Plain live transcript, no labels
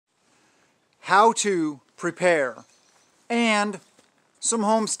how to prepare, and some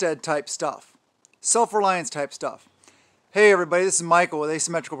homestead type stuff, self-reliance type stuff. Hey everybody, this is Michael with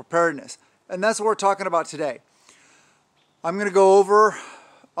Asymmetrical Preparedness, and that's what we're talking about today. I'm going to go over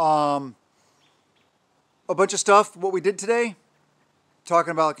a bunch of stuff, what we did today,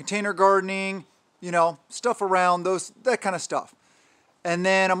 talking about container gardening, you know, stuff around that kind of stuff. And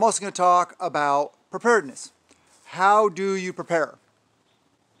then I'm also going to talk about preparedness. How do you prepare?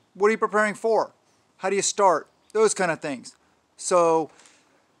 What are you preparing for? How do you start? Those kind of things. So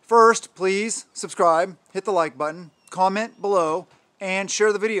first, please subscribe, hit the like button, comment below, and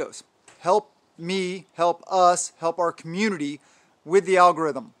share the videos. Help me, help us, help our community with the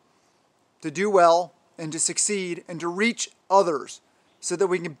algorithm to do well and to succeed and to reach others so that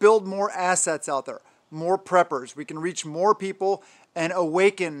we can build more assets out there, more preppers. We can reach more people and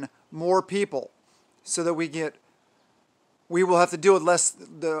awaken more people so that we will have to deal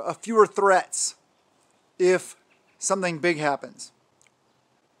with fewer threats if something big happens.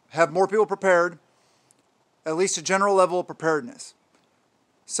 Have more people prepared, at least a general level of preparedness.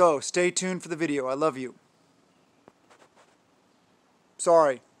 So stay tuned for the video. I love you.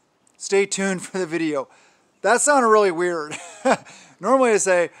 Sorry. Stay tuned for the video. That sounded really weird. Normally I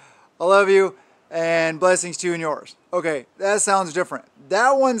say, I love you and blessings to you and yours. Okay, that sounds different.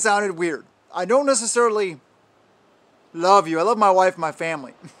 That one sounded weird. I don't necessarily love you. I love my wife and my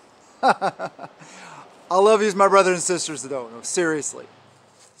family. I love you as my brothers and sisters though, no, seriously.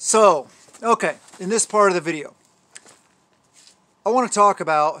 So, okay, in this part of the video, I want to talk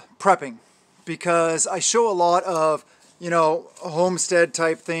about prepping because I show a lot of, you know, homestead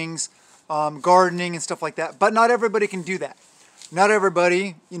type things, gardening and stuff like that, but not everybody can do that. Not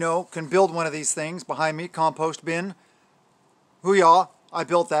everybody, you know, can build one of these things behind me, compost bin. Hoo-yah, I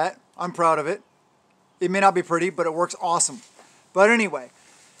built that. I'm proud of it. It may not be pretty, but it works awesome. But anyway,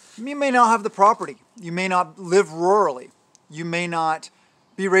 you may not have the property. You may not live rurally. You may not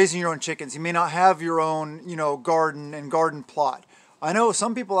be raising your own chickens. You may not have your own, you know, garden and garden plot. I know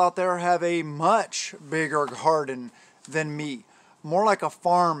some people out there have a much bigger garden than me. More like a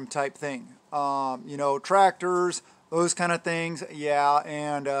farm type thing. You know, tractors, those kind of things. Yeah,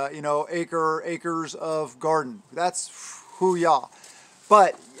 and, you know, acres of garden. That's hoo-yah.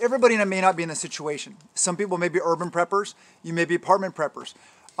 But everybody may not be in this situation. Some people may be urban preppers. You may be apartment preppers.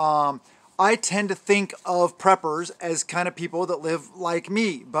 I tend to think of preppers as kind of people that live like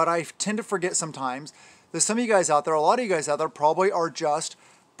me. But I tend to forget sometimes that some of you guys out there, a lot of you guys out there probably are just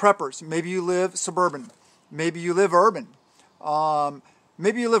preppers. Maybe you live suburban. Maybe you live urban.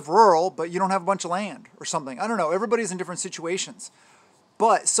 Maybe you live rural, but you don't have a bunch of land or something. I don't know. Everybody's in different situations.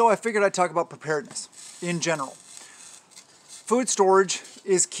 But so I figured I'd talk about preparedness in general. Food storage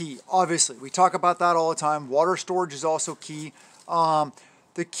is key, obviously. We talk about that all the time. Water storage is also key.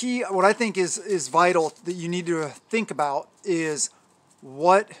 The key, what I think is vital that you need to think about is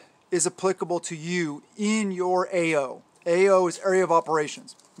what is applicable to you in your AO. AO is area of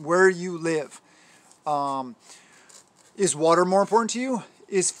operations, where you live. Is water more important to you?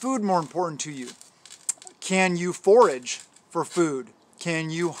 Is food more important to you? Can you forage for food? Can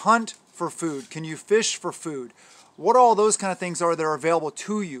you hunt for food? Can you fish for food? What all those kind of things are that are available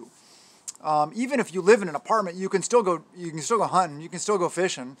to you. Even if you live in an apartment, you can still go hunting, you can still go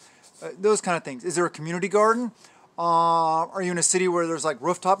fishing, those kind of things. Is there a community garden? Are you in a city where there's like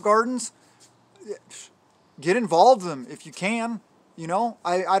rooftop gardens? Get involved in them if you can. You know,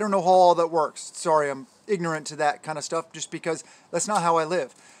 I don't know how all that works. Sorry, I'm ignorant to that kind of stuff just because that's not how I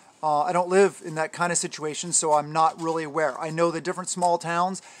live. I don't live in that kind of situation, so I'm not really aware. I know the different small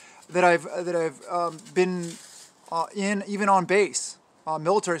towns that I've been in, even on base. Some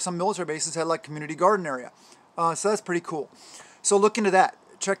military bases had like community garden area. So that's pretty cool. So look into that.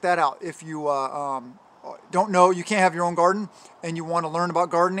 Check that out. If you don't know, you can't have your own garden and you want to learn about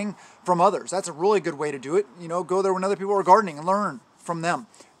gardening from others. That's a really good way to do it. You know, go there when other people are gardening and learn from them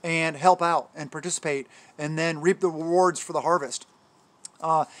and help out and participate and then reap the rewards for the harvest.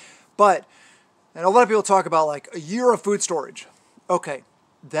 And a lot of people talk about like a year of food storage. Okay,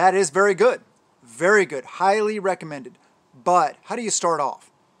 that is very good. Very good. Highly recommended. But how do you start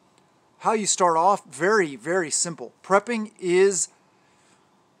off? How you start off? Very, very simple. Prepping is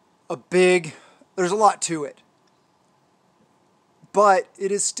there's a lot to it. But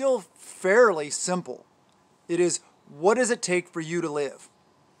it is still fairly simple. It is, what does it take for you to live?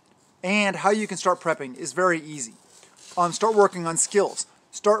 And how you can start prepping is very easy. Start working on skills.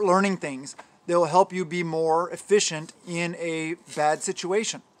 Start learning things that will help you be more efficient in a bad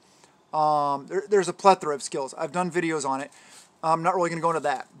situation. There's a plethora of skills. I've done videos on it. I'm not really going to go into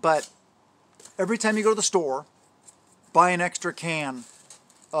that. But every time you go to the store, buy an extra can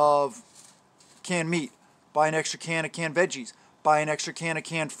of canned meat, buy an extra can of canned veggies, buy an extra can of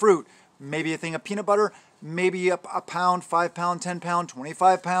canned fruit, maybe a thing of peanut butter, maybe a pound, 5 pound, 10 pound,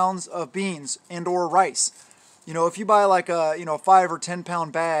 25 pounds of beans and or rice. You know, if you buy like a 5 or 10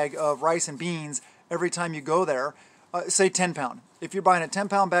 pound bag of rice and beans every time you go there, say 10 pound. If you're buying a 10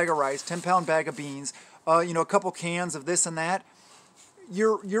 pound bag of rice, 10 pound bag of beans, a couple cans of this and that,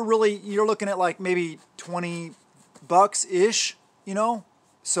 you're looking at like maybe $20 ish,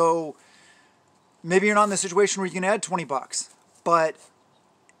 So maybe you're not in the situation where you can add $20, but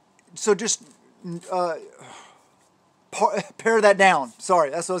so just pare that down. Sorry,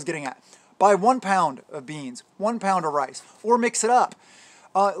 that's what I was getting at. Buy 1 pound of beans, 1 pound of rice, or mix it up.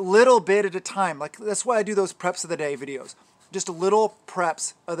 Little bit at a time. Like that's why I do those preps of the day videos. Just little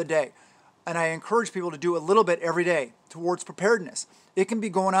preps of the day. And I encourage people to do a little bit every day towards preparedness. It can be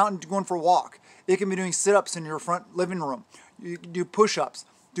going out and going for a walk. It can be doing sit-ups in your front living room. You can do push-ups,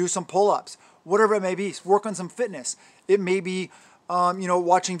 do some pull-ups, whatever it may be. Work on some fitness. It may be,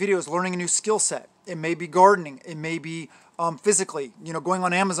 watching videos, learning a new skill set. It may be gardening. It may be physically, going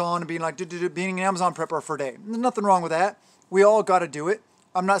on Amazon and being like, being an Amazon prepper for a day. There's nothing wrong with that. We all got to do it.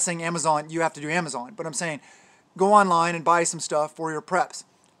 I'm not saying Amazon, you have to do Amazon, but I'm saying go online and buy some stuff for your preps.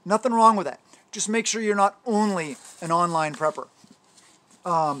 Nothing wrong with that. Just make sure you're not only an online prepper.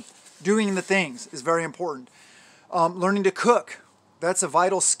 Doing the things is very important. Learning to cook, that's a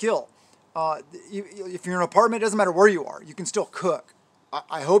vital skill. If you're in an apartment, it doesn't matter where you are. You can still cook.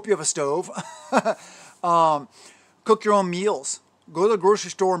 I hope you have a stove. Cook your own meals. Go to the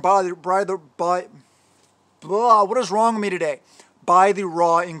grocery store and buy what is wrong with me today? Buy the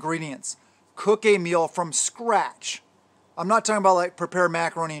raw ingredients. Cook a meal from scratch. I'm not talking about like prepare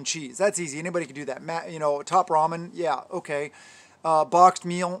macaroni and cheese. That's easy. Anybody can do that. Top ramen, yeah, okay. Boxed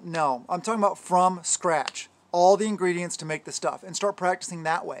meal, no. I'm talking about from scratch. All the ingredients to make the stuff and start practicing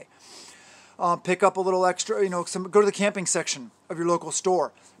that way. Pick up a little extra, go to the camping section of your local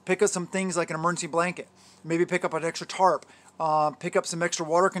store. Pick up some things like an emergency blanket. Maybe pick up an extra tarp. Pick up some extra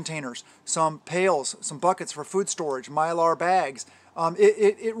water containers, some pails, some buckets for food storage, Mylar bags.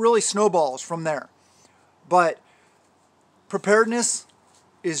 It really snowballs from there. But preparedness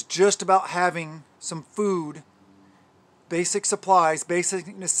is just about having some food, basic supplies,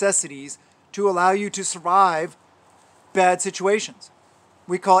 basic necessities to allow you to survive bad situations.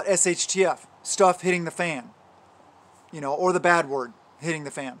 We call it SHTF, stuff hitting the fan, or the bad word, hitting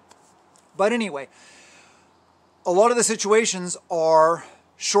the fan. But anyway, a lot of the situations are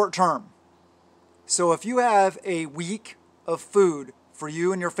short term. So if you have a week of food for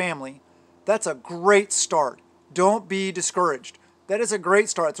you and your family, that's a great start. Don't be discouraged. That is a great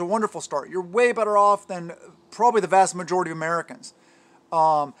start. It's a wonderful start. You're way better off than probably the vast majority of Americans.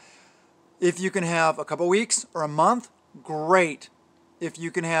 If you can have a couple weeks or a month, great. If you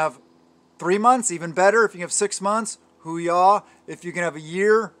can have 3 months, even better. If you can have 6 months, hoo-yah. If you can have a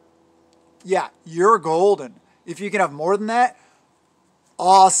year, yeah, you're golden. If you can have more than that,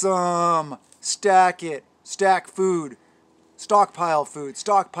 awesome. Stack it. Stack food. Stockpile food.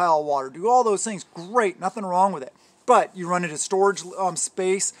 Stockpile water. Do all those things. Great. Nothing wrong with it. But you run into storage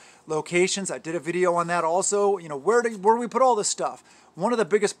space, locations. I did a video on that also. Where do we put all this stuff? One of the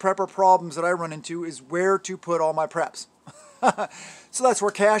biggest prepper problems that I run into is where to put all my preps. So that's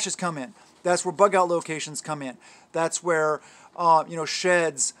where caches come in. That's where bug out locations come in. That's where,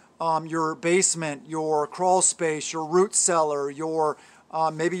 sheds, your basement, your crawl space, your root cellar, your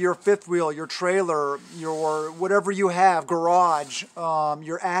maybe your fifth wheel, your trailer, your whatever you have, garage,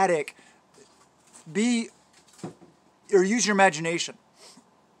 your attic. Use your imagination.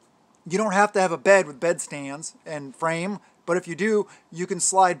 You don't have to have a bed with bed stands and frame, but if you do, you can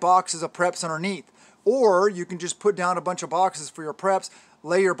slide boxes of preps underneath. Or you can just put down a bunch of boxes for your preps,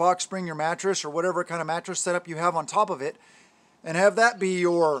 lay your box spring, your mattress, or whatever kind of mattress setup you have on top of it, and have that be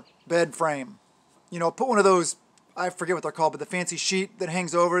your bed frame. Put one of those, I forget what they're called, but the fancy sheet that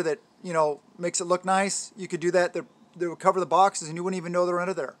hangs over that, makes it look nice. You could do that. They would cover the boxes and you wouldn't even know they're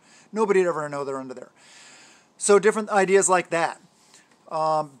under there. Nobody'd ever know they're under there. So different ideas like that.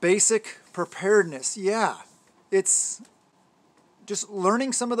 Basic preparedness. Yeah, it's just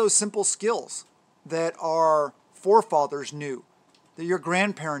learning some of those simple skills that our forefathers knew, that your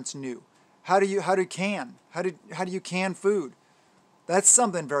grandparents knew. How do you can? How do you can food? That's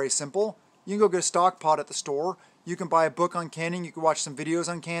something very simple. You can go get a stock pot at the store. You can buy a book on canning. You can watch some videos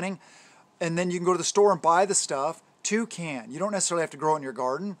on canning. And then you can go to the store and buy the stuff to can. You don't necessarily have to grow it in your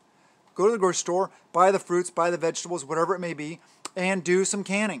garden. Go to the grocery store, buy the fruits, buy the vegetables, whatever it may be, and do some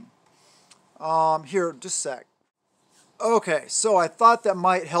canning. Here, just a sec. Okay, so I thought that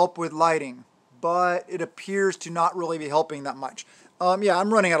might help with lighting, but it appears to not really be helping that much. Yeah,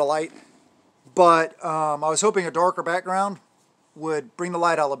 I'm running out of light, but I was hoping a darker background would bring the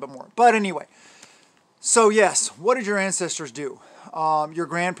light out a little bit more. But anyway, so yes, what did your ancestors do? Your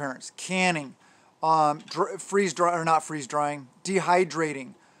grandparents, canning, freeze dry, or not freeze drying,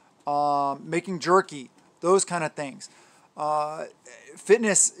 dehydrating, making jerky, those kind of things.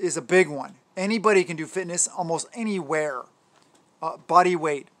 Fitness is a big one. Anybody can do fitness almost anywhere. Body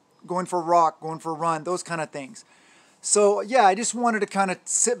weight, going for a walk, going for a run, those kind of things. So yeah, I just wanted to kind of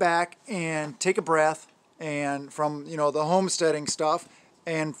sit back and take a breath, and from the homesteading stuff,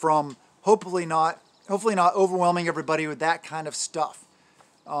 and from hopefully not overwhelming everybody with that kind of stuff.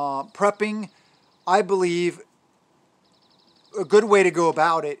 Prepping, I believe a good way to go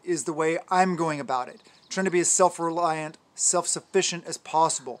about it is the way I'm going about it. Trying to be as self-reliant, self-sufficient as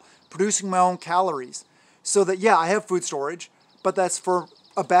possible. Producing my own calories. So that, yeah, I have food storage, but that's for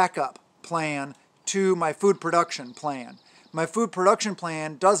a backup plan to my food production plan. My food production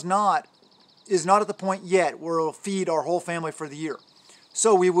plan is not at the point yet where it'll feed our whole family for the year.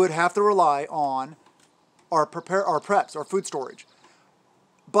 So we would have to rely on our preps, our food storage.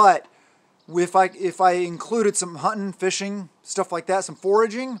 But if I included some hunting, fishing, stuff like that, some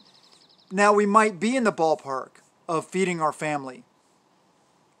foraging, now we might be in the ballpark of feeding our family.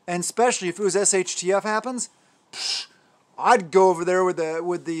 And especially if it was SHTF happens, I'd go over there with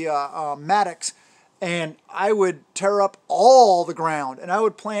the mattocks, and I would tear up all the ground, and I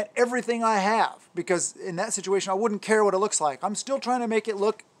would plant everything I have, because in that situation I wouldn't care what it looks like. I'm still trying to make it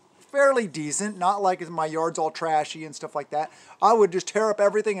look fairly decent, not like my yard's all trashy and stuff like that. I would just tear up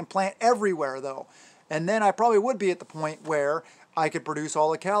everything and plant everywhere though. And then I probably would be at the point where I could produce all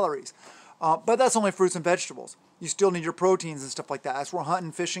the calories. But that's only fruits and vegetables. You still need your proteins and stuff like that. That's where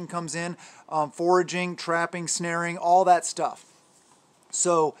hunting, fishing comes in, foraging, trapping, snaring, all that stuff.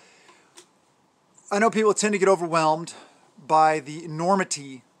 So I know people tend to get overwhelmed by the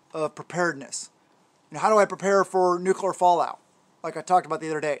enormity of preparedness. How do I prepare for nuclear fallout? Like I talked about the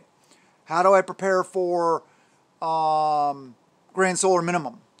other day. How do I prepare for grand solar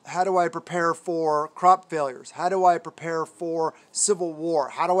minimum? How do I prepare for crop failures? How do I prepare for civil war?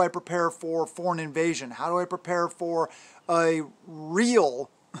 How do I prepare for foreign invasion? How do I prepare for a real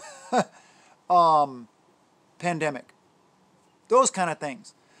pandemic? Those kind of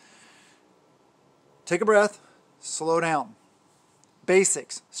things. Take a breath, slow down.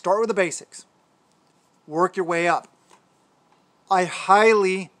 Basics. Start with the basics. Work your way up. I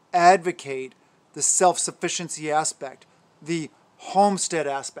highly advocate the self-sufficiency aspect, the homestead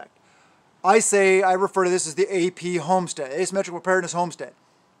aspect. I refer to this as the AP homestead, asymmetrical preparedness homestead.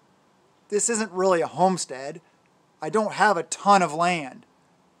 This isn't really a homestead. I don't have a ton of land.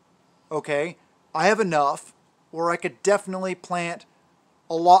 Okay? I have enough where I could definitely plant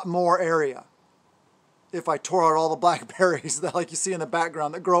a lot more area if I tore out all the blackberries that, like you see in the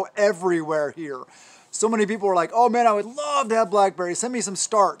background, that grow everywhere here. So many people are like, oh man, I would love to have blackberries. Send me some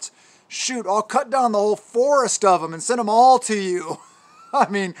starts. Shoot, I'll cut down the whole forest of them and send them all to you. I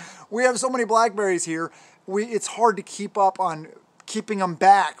mean, we have so many blackberries here. It's hard to keep up on keeping them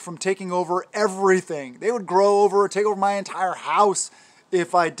back from taking over everything. They would take over my entire house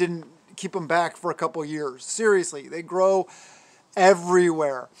if I didn't keep them back for a couple years. Seriously, they grow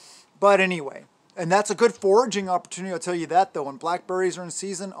everywhere. But anyway, and that's a good foraging opportunity, I'll tell you that though. When blackberries are in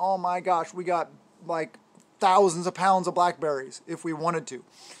season, oh my gosh, we got like thousands of pounds of blackberries if we wanted to,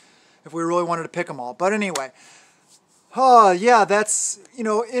 if we really wanted to pick them all. But anyway, yeah, that's, in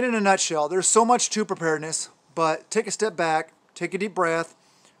a nutshell, there's so much to preparedness, but take a step back, take a deep breath,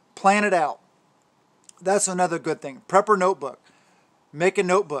 plan it out. That's another good thing. Prepper notebook. Make a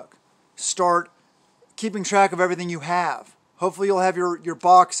notebook. Start keeping track of everything you have. Hopefully you'll have your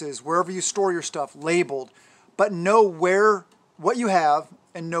boxes, wherever you store your stuff, labeled, but know what you have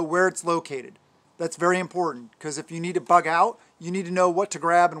and know where it's located. That's very important, because if you need to bug out, you need to know what to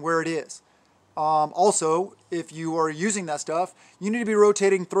grab and where it is. Also, if you are using that stuff, you need to be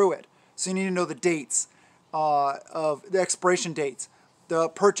rotating through it. So you need to know the dates of the expiration dates.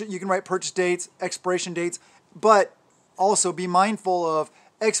 You can write purchase dates, expiration dates, but also be mindful of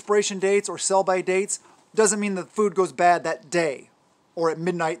expiration dates or sell-by dates. Doesn't mean the food goes bad that day or at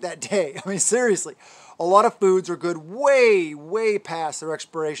midnight that day. I mean, seriously. A lot of foods are good way, way past their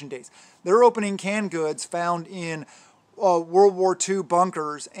expiration dates. They're opening canned goods found in World War II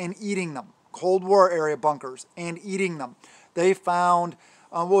bunkers and eating them. Cold War area bunkers and eating them. They found,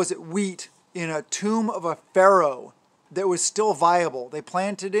 wheat in a tomb of a pharaoh that was still viable. They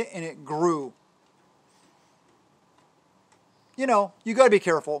planted it and it grew. You got to be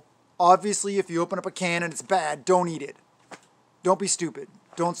careful. Obviously, if you open up a can and it's bad, don't eat it. Don't be stupid.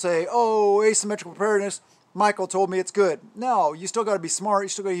 Don't say, oh, asymmetrical preparedness, Michael told me it's good. No, you still got to be smart. You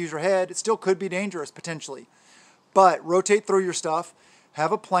still got to use your head. It still could be dangerous potentially. But rotate through your stuff.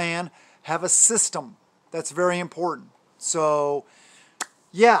 Have a plan. Have a system. That's very important. So,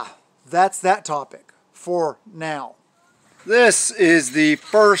 yeah, that's that topic for now. This is the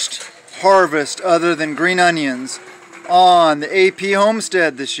first harvest other than green onions on the AP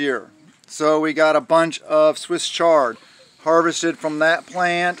homestead this year. So we got a bunch of Swiss chard harvested from that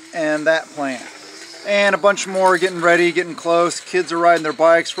plant and that plant. And a bunch more getting ready, getting close. Kids are riding their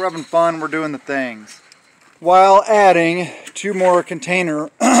bikes. We're having fun. We're doing the things. While adding 2 more containers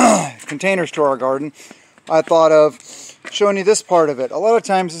to our garden, I thought of showing you this part of it. A lot of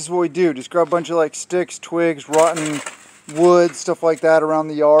times this is what we do. Just grab a bunch of like sticks, twigs, rotten wood, stuff like that around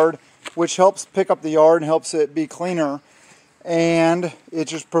the yard, which helps pick up the yard and helps it be cleaner. And it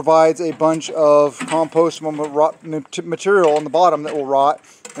just provides a bunch of compostable material on the bottom that will rot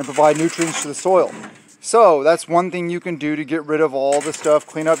and provide nutrients to the soil. So that's one thing you can do to get rid of all the stuff,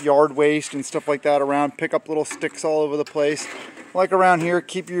 clean up yard waste and stuff like that around, pick up little sticks all over the place. Like around here,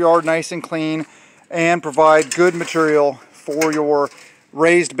 keep your yard nice and clean and provide good material for your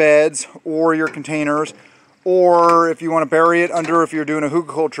raised beds or your containers, or if you want to bury it under if you're doing a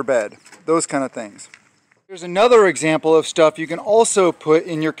hugelkultur bed, those kind of things. Here's another example of stuff you can also put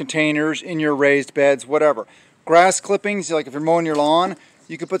in your containers, in your raised beds, whatever. Grass clippings, like if you're mowing your lawn,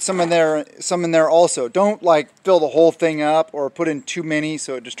 you can put some in there also. Don't like fill the whole thing up or put in too many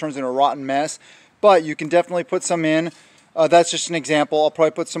so it just turns into a rotten mess. But you can definitely put some in. That's just an example. I'll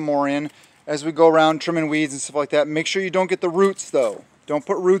probably put some more in as we go around trimming weeds and stuff like that. Make sure you don't get the roots though. Don't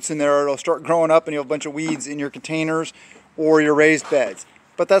put roots in there or it'll start growing up and you'll have a bunch of weeds in your containers or your raised beds.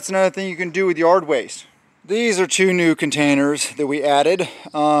 But that's another thing you can do with yard waste. These are 2 new containers that we added.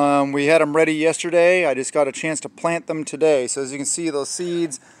 We had them ready yesterday. I just got a chance to plant them today. So as you can see, those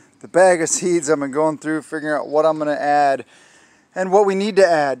seeds, the bag of seeds, I've been going through figuring out what I'm going to add and what we need to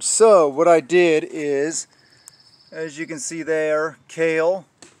add. So what I did is, as you can see there, kale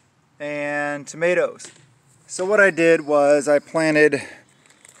and tomatoes. So what I did was I planted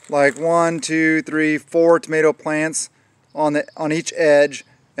like 1, 2, 3, 4 tomato plants on each edge,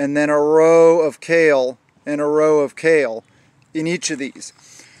 and then a row of kale and a row of kale in each of these.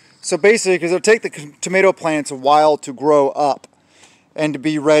 So basically, because it'll take the tomato plants a while to grow up and to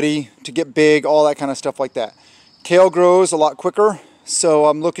be ready to get big, all that kind of stuff like that. Kale grows a lot quicker, so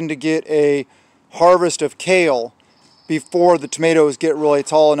I'm looking to get a harvest of kale before the tomatoes get really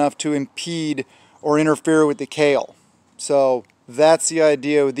tall enough to impede or interfere with the kale. So that's the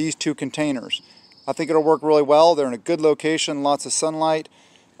idea with these 2 containers. I think it'll work really well. They're in a good location, lots of sunlight.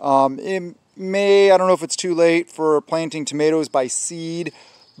 I don't know if it's too late for planting tomatoes by seed,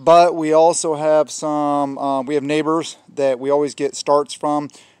 but we also have some, we have neighbors that we always get starts from.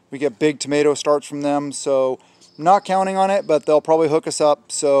 We get big tomato starts from them, so I'm not counting on it, but they'll probably hook us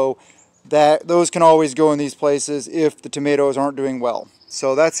up so that those can always go in these places if the tomatoes aren't doing well.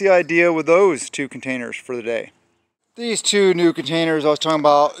 So that's the idea with those 2 containers for the day. These 2 new containers I was talking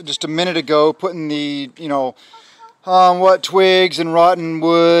about just a minute ago, putting the, what twigs and rotten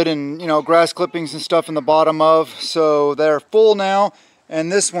wood and grass clippings and stuff in the bottom of. So they're full now,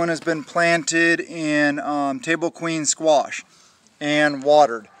 and this one has been planted in table queen squash and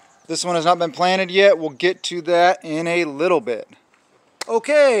watered. This one has not been planted yet. We'll get to that in a little bit.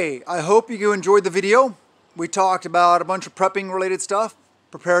 Okay, I hope you enjoyed the video. We talked about a bunch of prepping related stuff,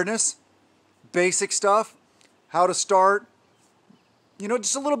 preparedness, basic stuff, how to start.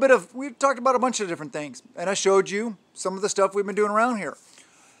 Just a little bit of, we talked about a bunch of different things, and I showed you some of the stuff we've been doing around here.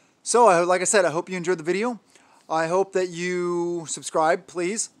 So, like I said, I hope you enjoyed the video. I hope that you subscribe,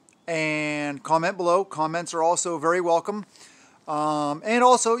 please, and comment below. Comments are also very welcome. And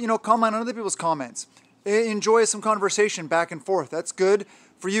also, comment on other people's comments. Enjoy some conversation back and forth. That's good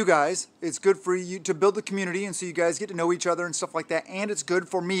for you guys. It's good for you to build the community, and so you guys get to know each other and stuff like that. And it's good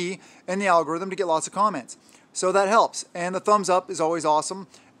for me and the algorithm to get lots of comments. So that helps. And the thumbs up is always awesome.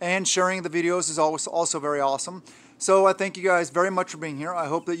 And sharing the videos is always also very awesome. So I thank you guys very much for being here. I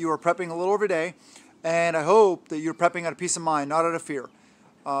hope that you are prepping a little every day. And I hope that you're prepping out of peace of mind, not out of fear.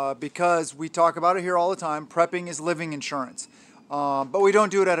 Because we talk about it here all the time. Prepping is living insurance. But we don't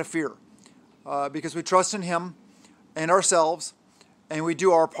do it out of fear. Because we trust in Him and ourselves. And we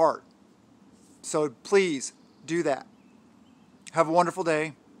do our part. So please do that. Have a wonderful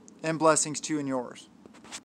day. And blessings to you and yours.